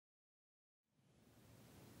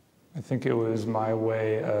I think it was my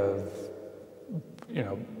way of,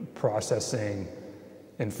 processing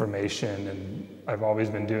information, and I've always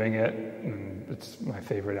been doing it, and it's my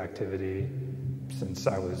favorite activity since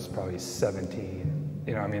I was probably 17.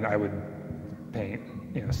 I would paint,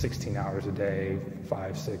 16 hours a day,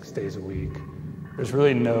 5-6 days a week. There's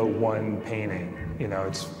really no one painting.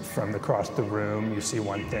 It's from across the room, you see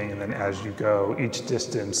one thing, and then as you go, each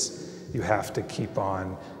distance, you have to keep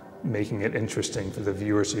on making it interesting for the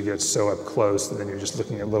viewer, so you get so up close, and then you're just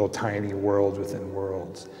looking at little tiny worlds within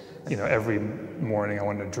worlds. Every morning I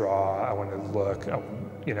want to draw, I want to look.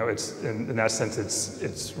 It's in that sense,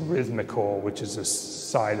 it's rhythmical, which is a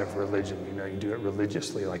side of religion. You do it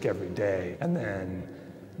religiously, like every day. And then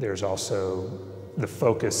there's also the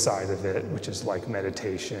focus side of it, which is like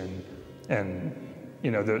meditation. And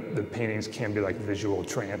the paintings can be like visual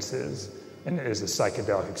trances, and it is a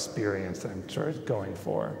psychedelic experience that I'm sort of going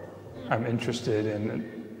for. I'm interested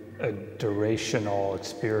in a durational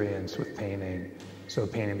experience with painting. So a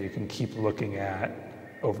painting that you can keep looking at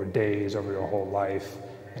over days, over your whole life,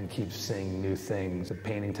 and keep seeing new things. The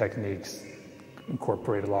painting techniques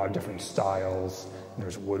incorporate a lot of different styles.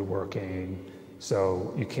 There's woodworking,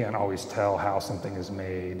 so you can't always tell how something is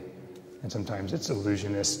made. And sometimes it's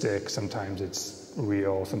illusionistic, sometimes it's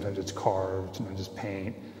real, sometimes it's carved, sometimes it's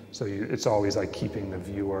paint. So it's always like keeping the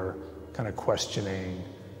viewer kind of questioning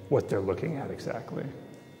what they're looking at exactly.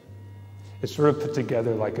 It's sort of put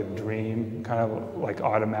together like a dream, kind of like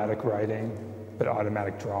automatic writing, but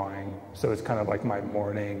automatic drawing. So it's kind of like my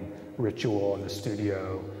morning ritual in the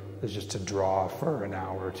studio is just to draw for an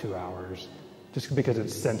hour or 2 hours, just because it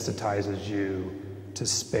sensitizes you to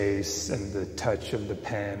space and the touch of the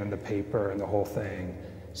pen and the paper and the whole thing.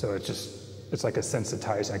 So it's like a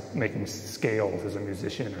sensitizing, like making scales as a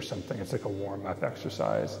musician or something. It's like a warm-up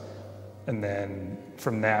exercise. And then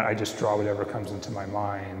from that, I just draw whatever comes into my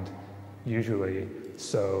mind, usually.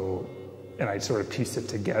 And I sort of piece it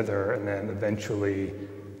together, and then eventually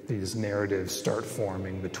these narratives start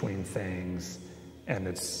forming between things. And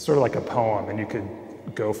it's sort of like a poem, and you could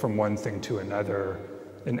go from one thing to another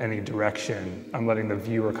in any direction. I'm letting the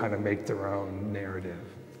viewer kind of make their own narrative.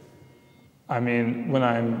 When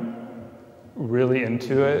I'm really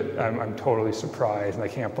into it, I'm totally surprised, and I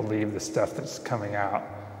can't believe the stuff that's coming out.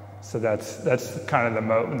 So that's kind of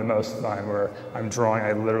the most time where I'm drawing,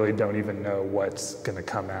 I literally don't even know what's going to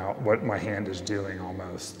come out, what my hand is doing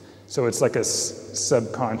almost. So it's like a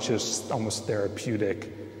subconscious, almost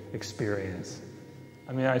therapeutic experience.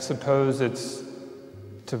 I suppose it's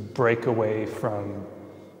to break away from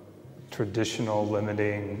traditional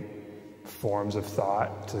limiting forms of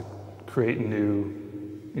thought, to create new,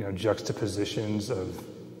 juxtapositions of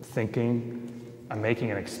thinking. I'm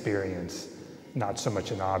making an experience, not so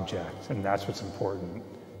much an object, and that's what's important.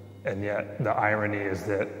 And yet the irony is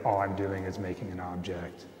that all I'm doing is making an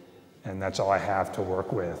object, and that's all I have to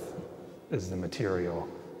work with is the material.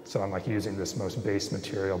 So I'm like using this most base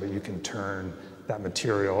material, but you can turn that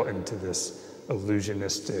material into this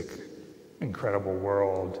illusionistic, incredible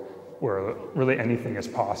world where really anything is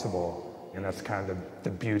possible. And that's kind of the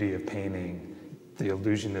beauty of painting, the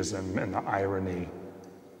illusionism and the irony,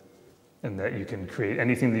 and that you can create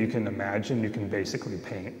anything that you can imagine, you can basically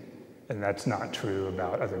paint. And that's not true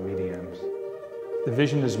about other mediums. The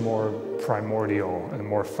vision is more primordial and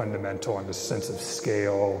more fundamental in the sense of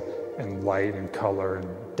scale and light and color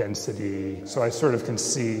and density. So I sort of can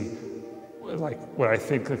see like what I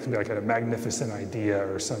think could be like a magnificent idea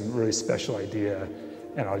or some really special idea,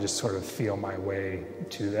 and I'll just sort of feel my way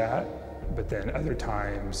to that. But then other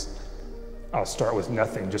times I'll start with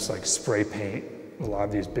nothing, just like spray paint. A lot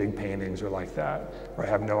of these big paintings are like that, where I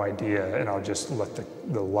have no idea, and I'll just let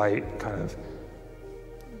the light kind of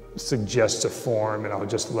suggest a form, and I'll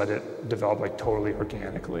just let it develop like totally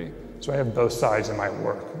organically. So I have both sides of my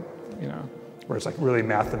work, where it's like really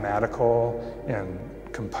mathematical and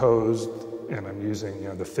composed, and I'm using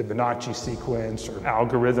the Fibonacci sequence or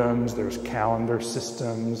algorithms. There's calendar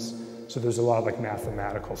systems. So there's a lot of like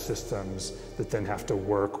mathematical systems that then have to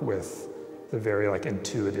work with the very like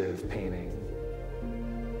intuitive painting.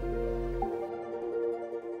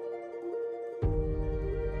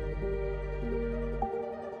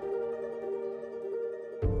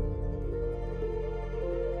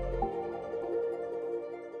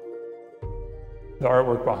 The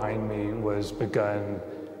artwork behind me was begun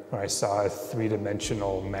when I saw a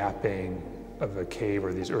three-dimensional mapping of a cave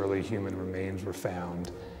where these early human remains were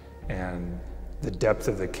found. And the depth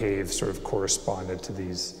of the cave sort of corresponded to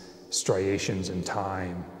these striations in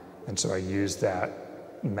time. And so I used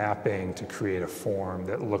that mapping to create a form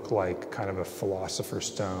that looked like kind of a philosopher's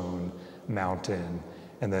stone mountain.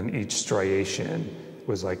 And then each striation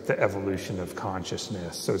was like the evolution of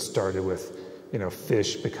consciousness. So it started with,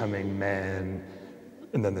 fish becoming men,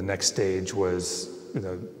 and then the next stage was,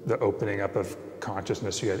 the opening up of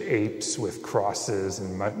consciousness. You had apes with crosses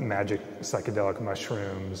and magic psychedelic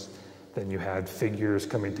mushrooms. Then you had figures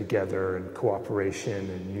coming together and cooperation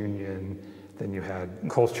and union. Then you had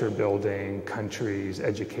culture building, countries,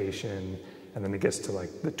 education, and then it gets to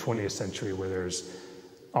like the 20th century where there's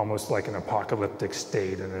almost like an apocalyptic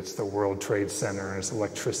state, and it's the World Trade Center, and it's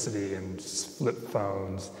electricity and flip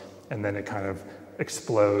phones, and then it kind of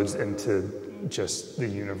explodes into just the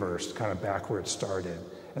universe, kind of back where it started.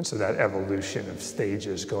 And so that evolution of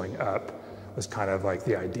stages going up was kind of like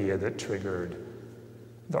the idea that triggered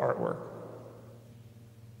the artwork.